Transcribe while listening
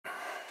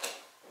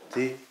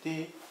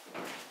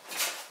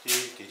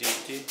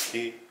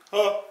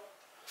Oh,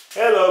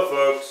 hello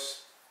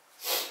folks.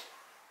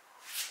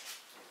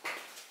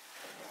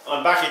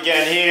 I'm back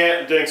again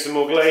here doing some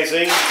more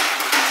glazing.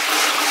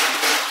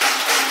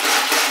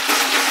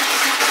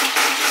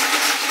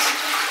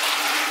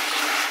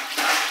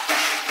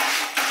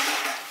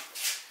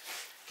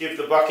 Give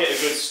the bucket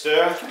a good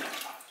stir.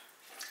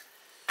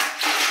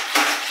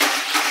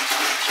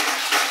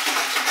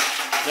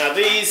 Now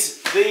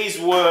these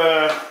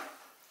were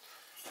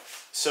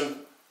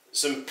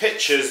some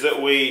pictures that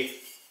we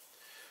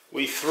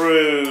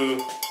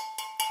threw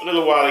a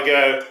little while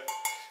ago.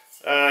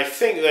 I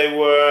think they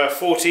were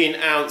 14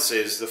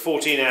 ounces, the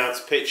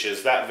 14-ounce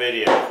pictures, that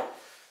video.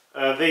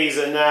 These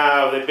are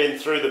now, they've been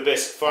through the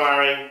bisque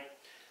firing,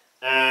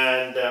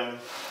 and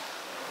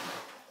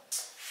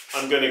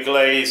I'm going to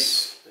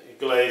glaze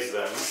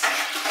them.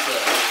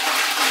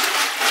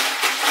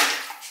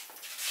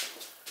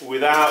 So,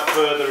 without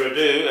further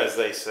ado, as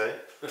they say.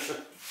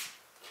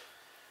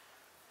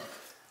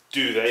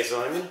 Do they,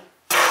 Simon?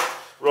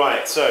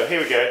 Right, so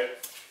here we go.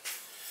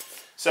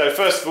 So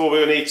first of all,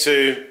 we'll need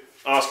to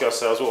ask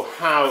ourselves, well,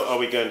 how are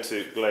we going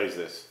to glaze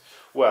this?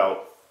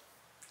 Well,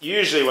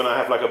 usually when I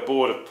have like a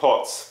board of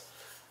pots,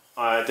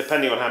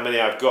 depending on how many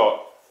I've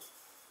got,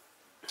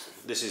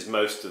 this is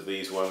most of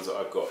these ones that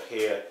I've got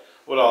here.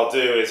 What I'll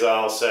do is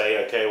I'll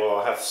say, okay, well,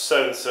 I'll have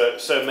so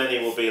many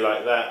will be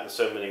like that, and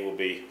so many will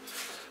be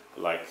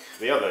like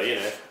the other, you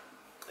know,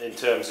 in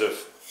terms of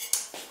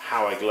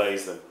how I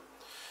glaze them.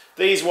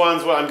 These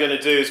ones, what I'm going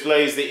to do is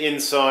glaze the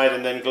inside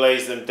and then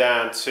glaze them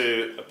down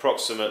to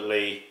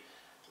approximately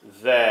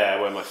there,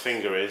 where my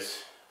finger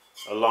is,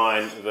 a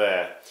line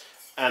there,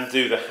 and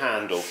do the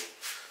handle.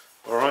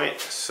 Alright,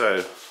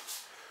 so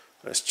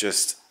let's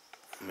just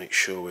make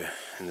sure we're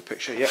in the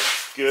picture. Yep,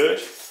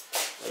 good.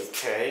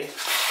 Okay.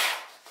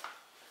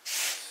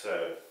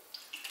 So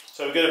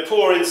we're going to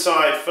pour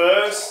inside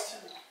first,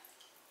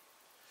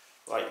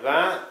 like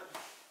that.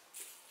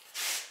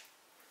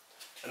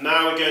 And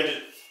now we're going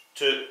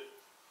to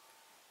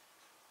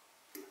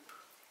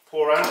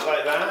pour out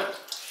like that.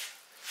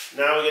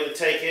 Now we're going to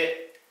take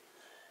it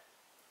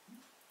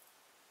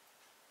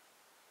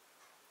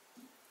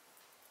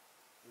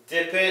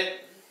dip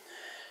it,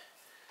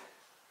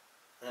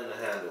 and the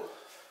handle.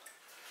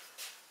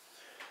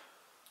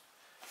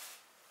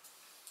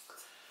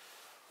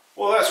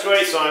 Well, that's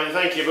great, Simon,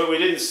 thank you, but we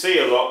didn't see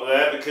a lot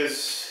there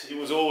because it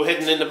was all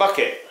hidden in the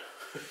bucket.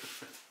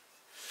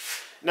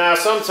 Now,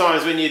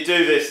 sometimes when you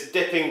do this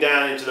dipping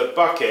down into the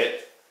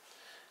bucket,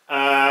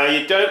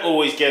 you don't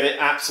always get it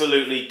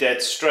absolutely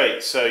dead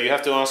straight, so you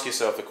have to ask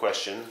yourself the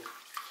question,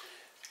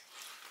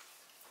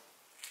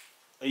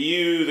 are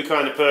you the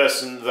kind of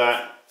person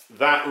that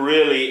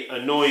really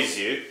annoys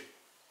you,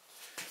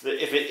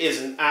 that if it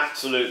isn't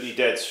absolutely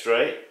dead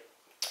straight,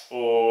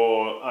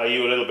 or are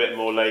you a little bit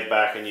more laid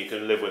back and you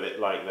can live with it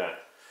like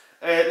that?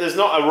 There's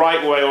not a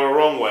right way or a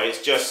wrong way,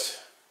 it's just,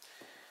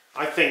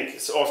 I think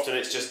often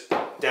it's just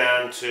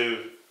down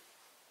to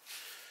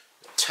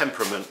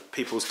temperament,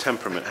 people's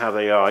temperament, how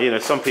they are. You know,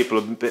 some people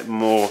are a bit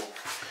more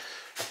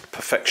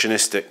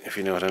perfectionistic, if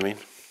you know what I mean.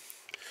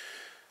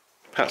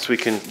 Perhaps we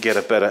can get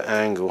a better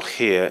angle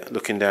here,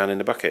 looking down in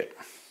the bucket.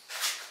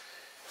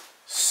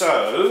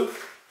 So,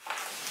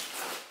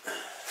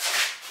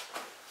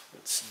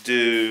 let's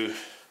do,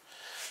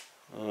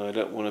 I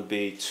don't want to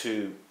be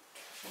too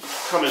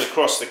coming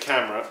across the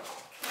camera.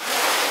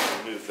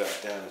 Move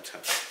that down a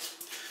touch.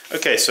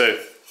 Okay, so,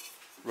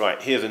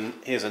 right,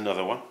 here's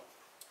another one.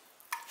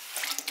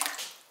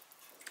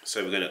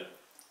 So we're going to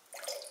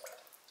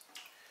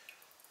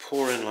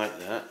pour in like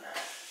that.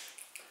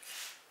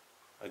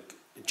 I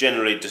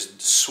generally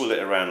just swill it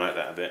around like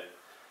that a bit.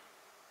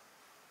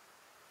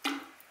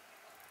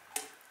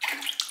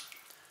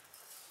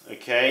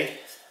 Okay,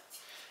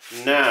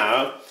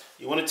 now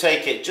you want to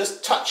take it,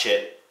 just touch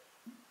it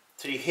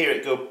till you hear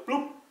it go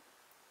bloop,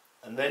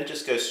 and then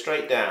just go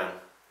straight down.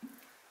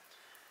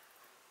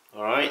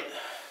 Alright,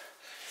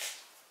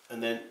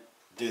 and then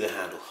do the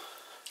handle.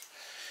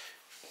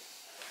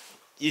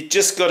 You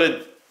just got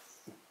to,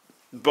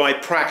 by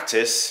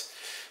practice,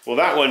 well,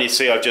 that one you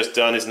see I've just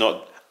done is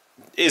not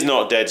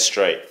dead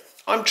straight.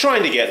 I'm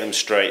trying to get them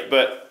straight,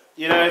 but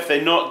you know, if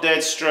they're not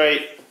dead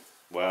straight,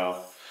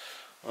 well,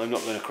 I'm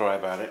not going to cry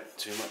about it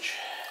too much.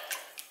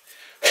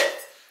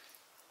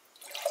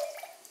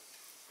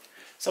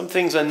 Some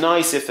things are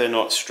nice if they're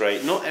not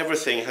straight. Not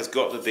everything has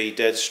got to be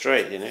dead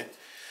straight, you know.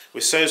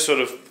 We're so sort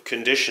of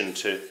conditioned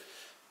to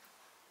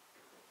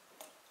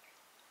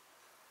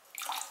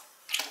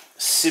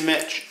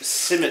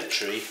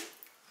symmetry,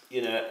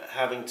 you know,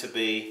 having to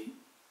be.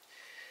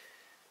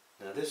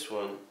 Now this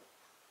one,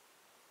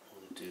 I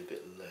want to do a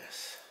bit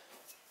less.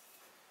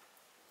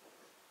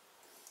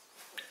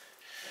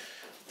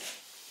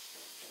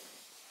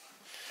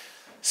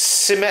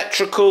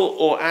 Symmetrical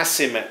or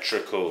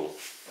asymmetrical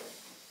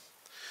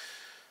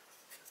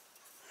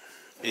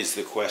is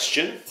the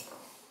question.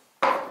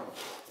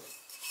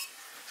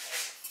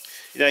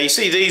 Now you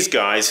see these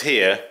guys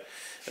here,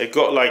 they've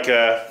got like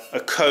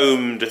a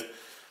combed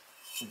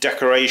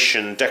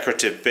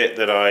decorative bit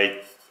that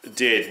I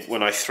did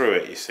when I threw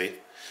it, you see.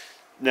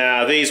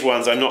 Now these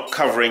ones I'm not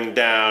covering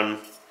down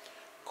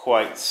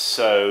quite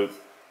so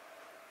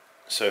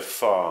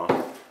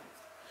far,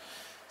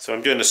 so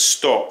I'm going to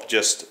stop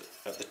just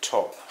at the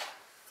top.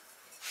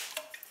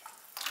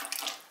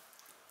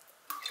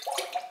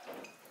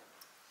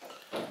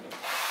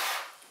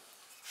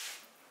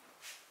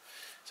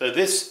 So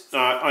this,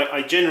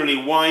 I generally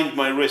wind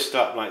my wrist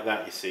up like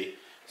that, you see.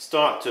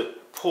 Start to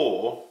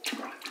pour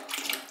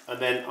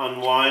and then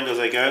unwind as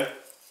I go.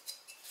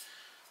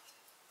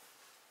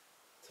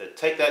 So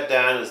take that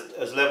down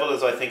as level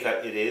as I think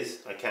I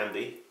can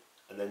be,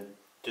 and then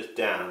just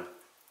down.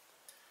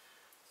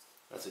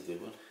 That's a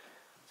good one.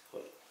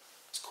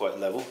 It's quite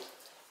level.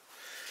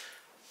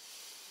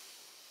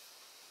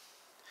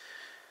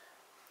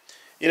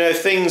 You know,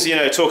 things, you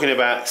know, talking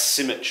about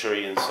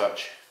symmetry and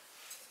such.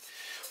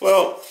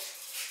 Well,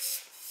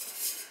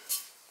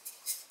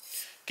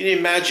 can you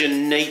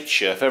imagine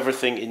nature, if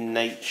everything in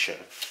nature,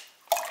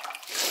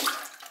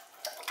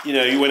 you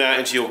know, you went out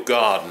into your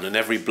garden and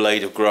every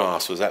blade of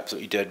grass was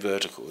absolutely dead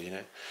vertical, you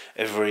know,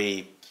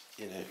 every,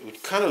 you know, it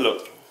would kind of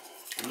look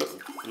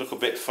a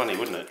bit funny,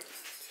 wouldn't it?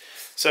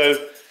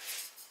 So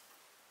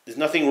there's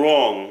nothing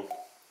wrong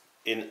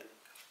in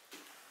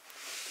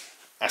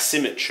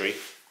asymmetry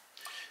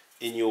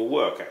in your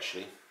work,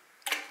 actually.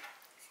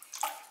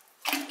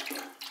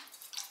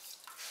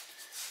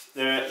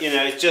 You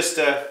know, it's just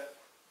a...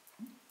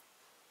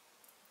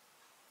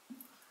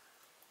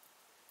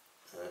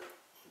 I'll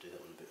do that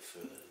one a bit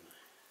further, didn't I?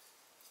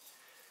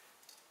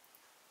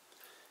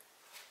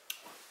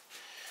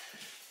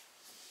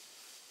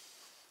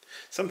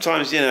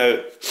 Sometimes, you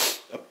know,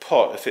 a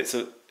pot, if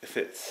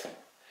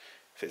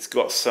it's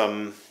got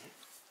some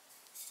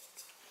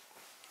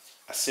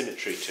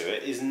asymmetry to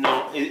it, is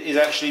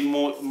actually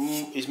more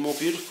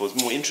beautiful.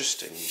 It's more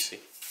interesting, you see.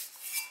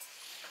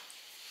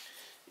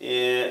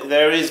 Yeah,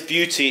 there is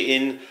beauty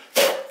in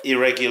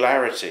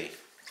irregularity,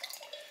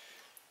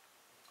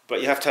 but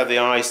you have to have the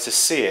eyes to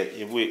see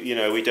it.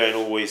 We don't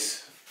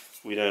always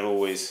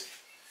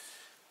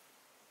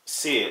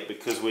see it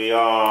because we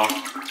are.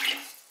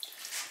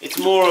 It's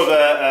more of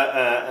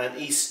an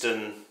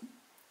Eastern.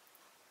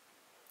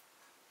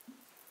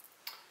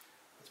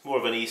 It's more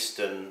of an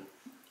Eastern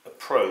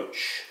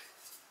approach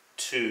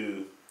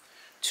to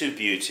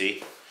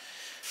beauty,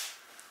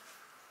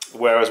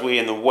 whereas we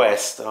in the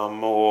West are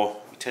more.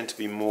 We tend to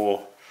be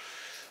more.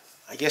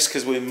 I guess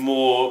because we're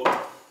more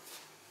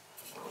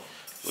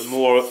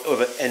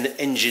of an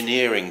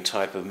engineering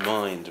type of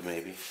mind,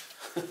 maybe.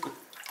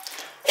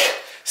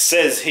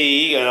 Says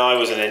he, and I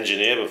was an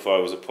engineer before I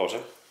was a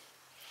potter,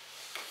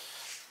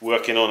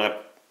 working on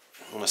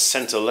a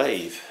centre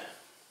lathe,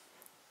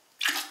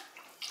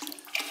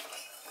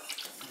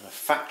 a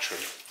factory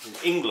in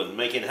England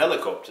making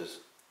helicopters.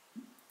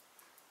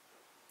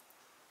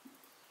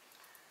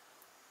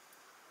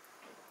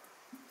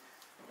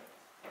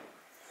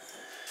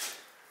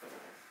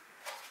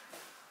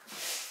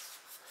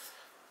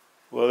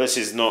 Well, this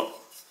is not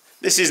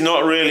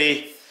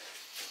really.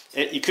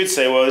 You could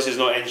say, well, this is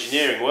not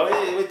engineering. Well,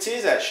 it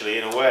is actually,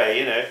 in a way.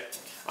 You know,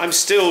 I'm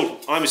still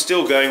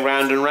going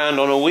round and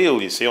round on a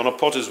wheel. You see, on a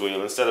potter's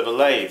wheel instead of a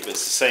lathe. But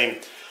it's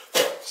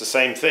the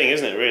same thing,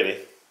 isn't it? Really.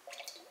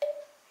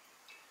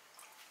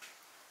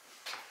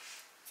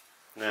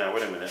 Now,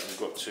 wait a minute. I've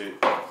got to.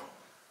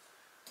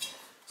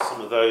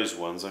 Some of those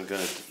ones I'm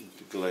going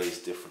to glaze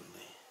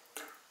differently.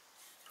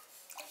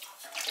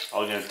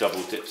 I'm going to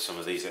double dip some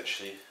of these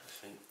actually. I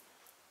think.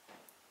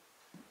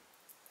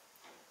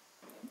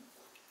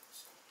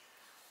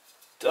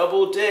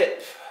 Double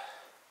dip.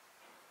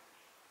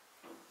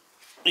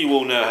 You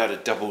all know how to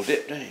double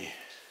dip, don't you?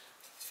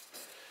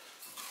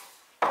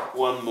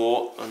 One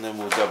more and then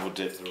we'll double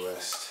dip the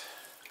rest.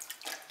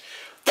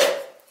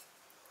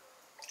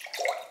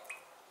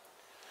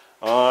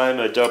 I'm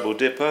a double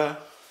dipper.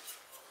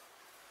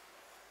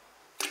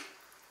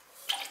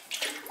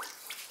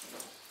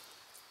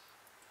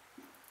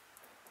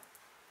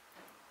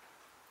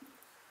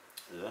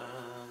 La,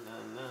 la,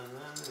 la,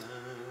 la, la.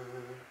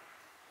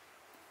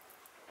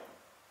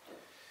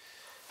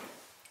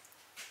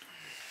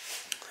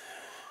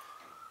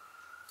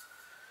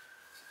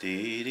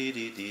 Dee, dee,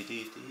 dee, dee,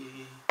 dee,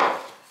 dee.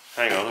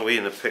 Hang on, are we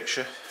in the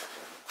picture?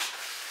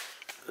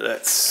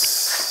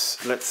 Let's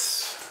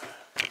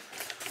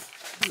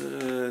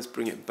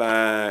bring it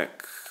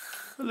back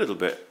a little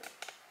bit,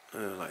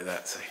 like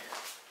that. See.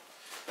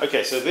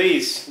 Okay, so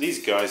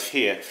these guys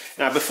here.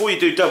 Now, before you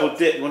do double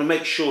dip, you want to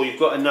make sure you've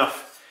got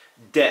enough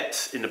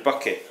depth in the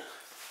bucket.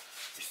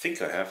 I think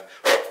I have.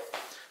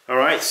 All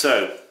right,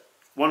 so.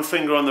 One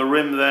finger on the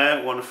rim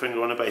there, one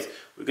finger on the base.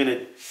 We're going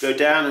to go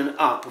down and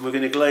up, and we're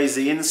going to glaze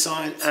the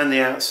inside and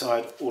the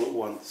outside all at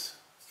once.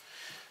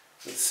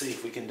 Let's see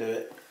if we can do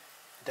it.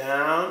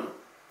 Down,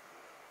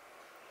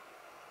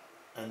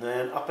 and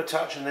then up a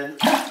touch, and then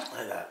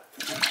like that.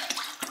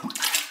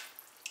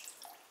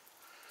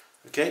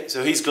 Okay,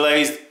 so he's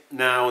glazed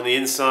now on the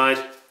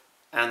inside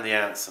and the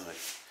outside.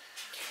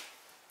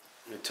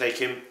 I'm going to take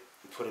him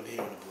and put him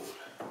here on the board.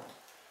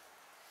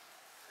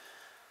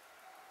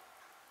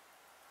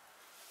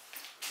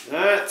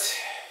 that.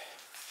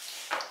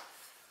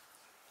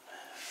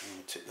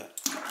 I'll take that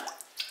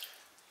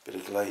bit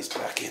of glaze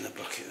back in the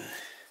bucket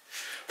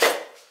there.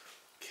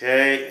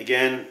 Okay,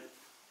 again,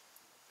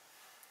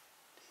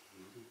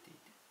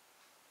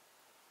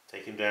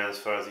 take him down as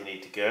far as you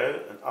need to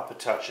go, and up a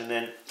touch, and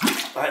then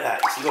like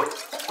that. So look,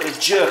 got to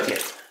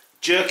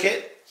jerk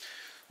it.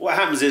 What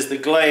happens is the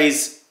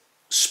glaze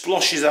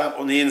splashes up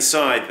on the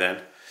inside then.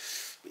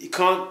 But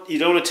you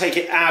don't want to take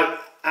it out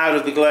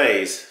of the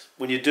glaze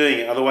when you're doing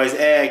it, otherwise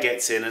air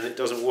gets in and it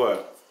doesn't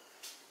work.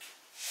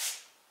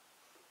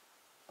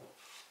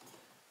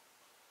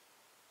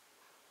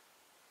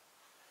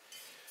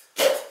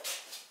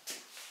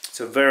 It's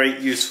a very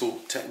useful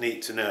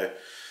technique to know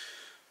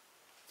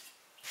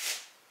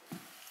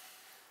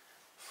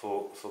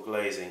for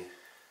glazing.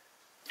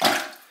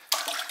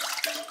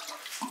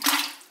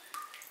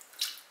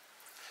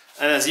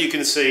 And as you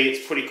can see,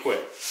 it's pretty quick.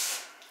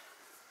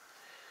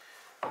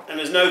 And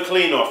there's no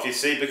clean off, you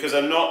see, because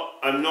I'm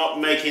not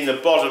making the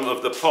bottom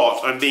of the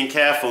pot. I'm being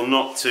careful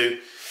not to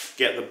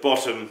get the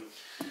bottom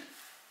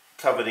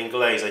covered in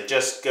glaze. I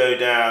just go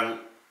down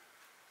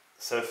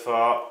so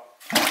far.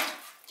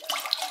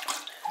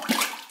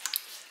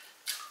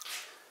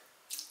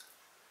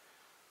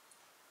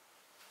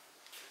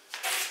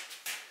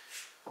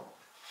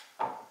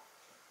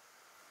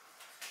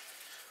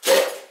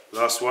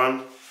 Last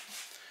one.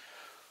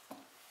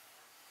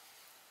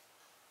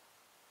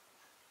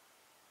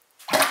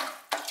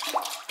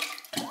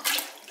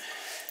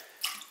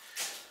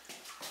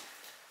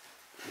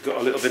 Got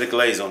a little bit of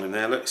glaze on in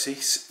there, look, see?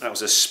 That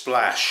was a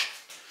splosh.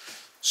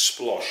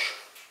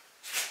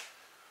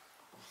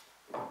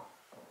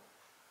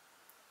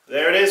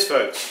 There it is,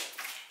 folks.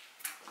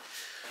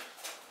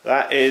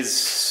 That is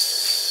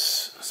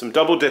some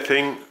double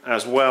dipping,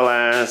 as well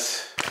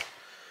as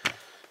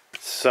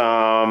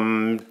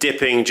some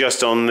dipping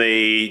just on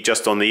the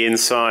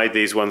inside.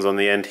 These ones on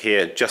the end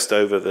here, just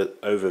over the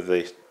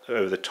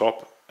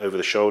top, over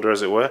the shoulder,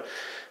 as it were,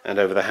 and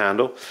over the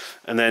handle,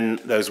 and then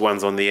those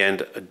ones on the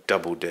end are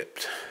double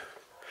dipped.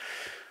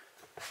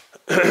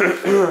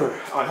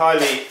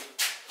 I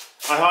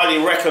highly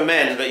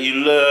recommend that you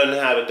learn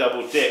how to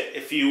double dip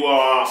if you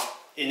are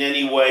in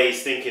any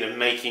ways thinking of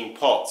making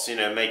pots, you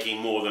know, making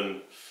more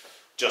than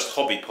just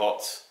hobby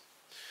pots.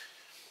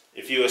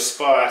 If you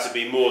aspire to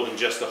be more than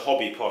just a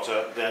hobby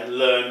potter, then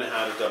learn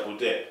how to double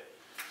dip.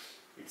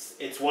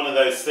 It's one of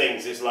those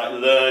things. It's like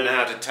learn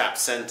how to tap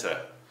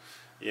center,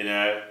 you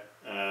know,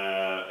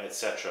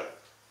 etc.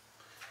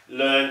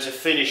 Learn to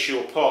finish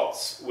your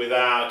pots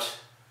without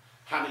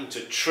having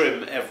to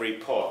trim every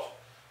pot.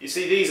 You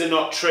see, these are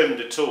not trimmed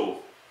at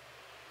all.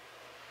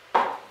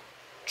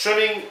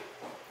 Trimming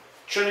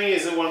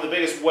is one of the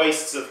biggest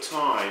wastes of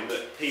time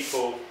that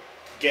people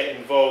get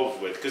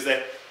involved with, because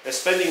they're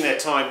spending their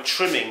time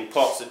trimming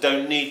pots that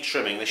don't need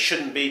trimming. They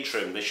shouldn't be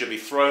trimmed. They should be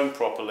thrown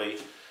properly,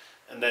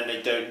 and then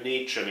they don't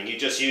need trimming. You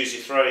just use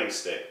your throwing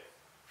stick.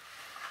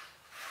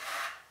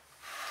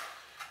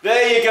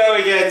 There you go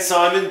again,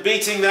 Simon,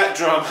 beating that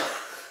drum.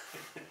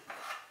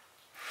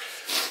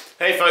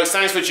 Hey folks,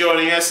 thanks for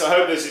joining us. I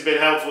hope this has been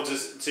helpful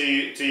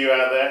to you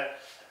out there.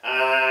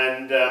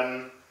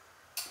 And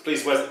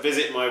please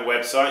visit my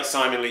website,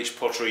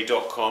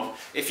 simonleachpottery.com.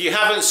 If you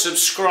haven't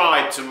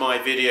subscribed to my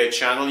video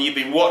channel, you've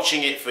been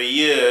watching it for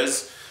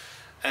years,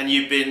 and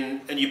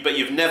but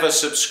you've never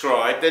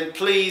subscribed, then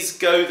please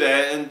go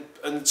there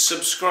and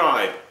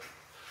subscribe.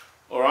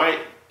 All right,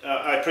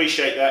 I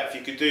appreciate that if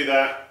you could do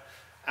that.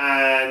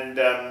 And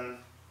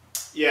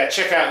yeah,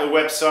 check out the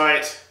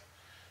website,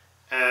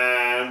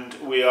 and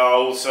we are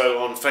also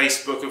on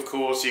Facebook, of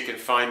course. You can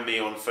find me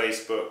on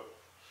Facebook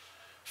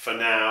for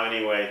now,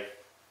 anyway,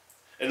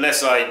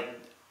 unless I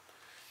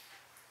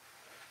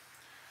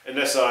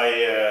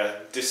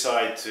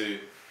decide to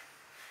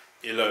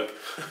elope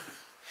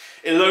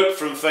elope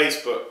from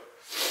Facebook.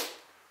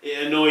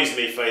 It annoys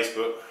me,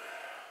 Facebook.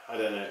 I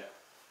don't know.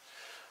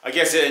 I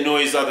guess it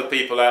annoys other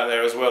people out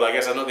there as well. I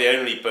guess I'm not the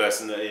only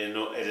person that it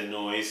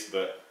annoys,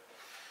 but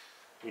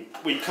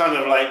we kind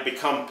of like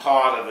become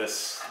part of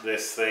this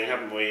thing,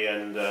 haven't we?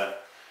 And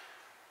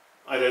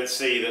I don't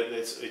see that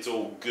it's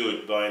all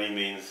good by any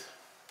means.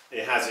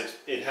 It has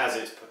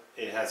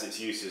its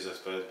uses, I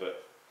suppose.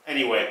 But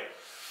anyway,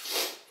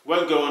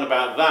 won't go on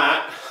about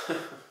that.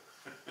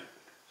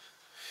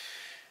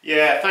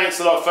 Yeah, thanks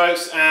a lot,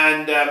 folks,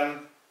 and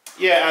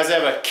yeah, as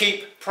ever,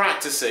 keep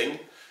practicing.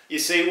 You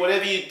see,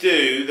 whatever you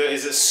do that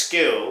is a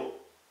skill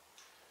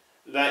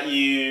that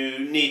you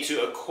need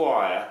to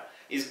acquire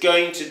is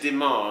going to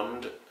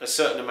demand a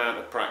certain amount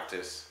of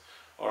practice.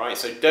 Alright,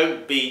 so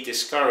don't be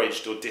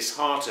discouraged or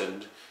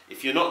disheartened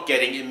if you're not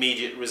getting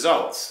immediate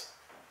results.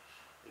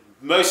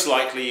 Most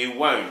likely you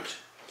won't.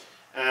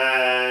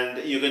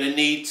 And you're going to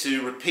need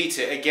to repeat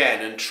it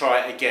again and try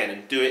it again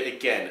and do it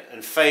again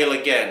and fail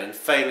again and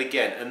fail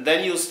again. And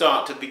then you'll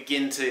start to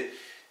begin to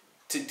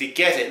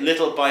get it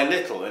little by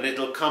little, and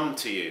it'll come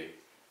to you.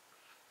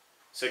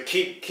 So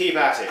keep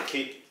at it,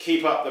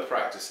 keep up the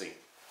practicing.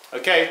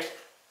 Okay,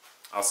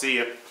 I'll see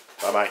you.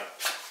 Bye bye.